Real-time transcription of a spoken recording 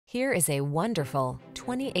Here is a wonderful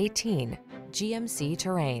 2018 GMC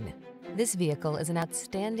Terrain. This vehicle is an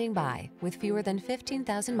outstanding buy with fewer than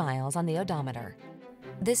 15,000 miles on the odometer.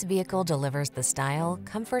 This vehicle delivers the style,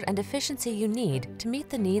 comfort, and efficiency you need to meet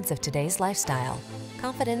the needs of today's lifestyle.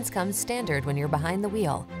 Confidence comes standard when you're behind the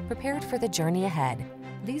wheel, prepared for the journey ahead.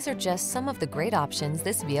 These are just some of the great options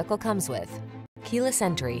this vehicle comes with: keyless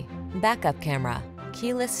entry, backup camera,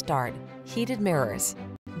 keyless start, heated mirrors,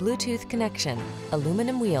 Bluetooth connection,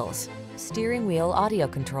 aluminum wheels, steering wheel audio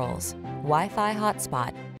controls, Wi-Fi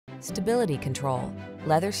hotspot, stability control,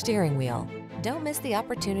 leather steering wheel. Don't miss the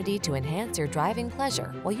opportunity to enhance your driving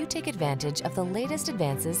pleasure while you take advantage of the latest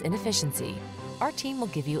advances in efficiency. Our team will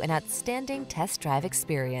give you an outstanding test drive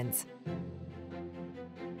experience.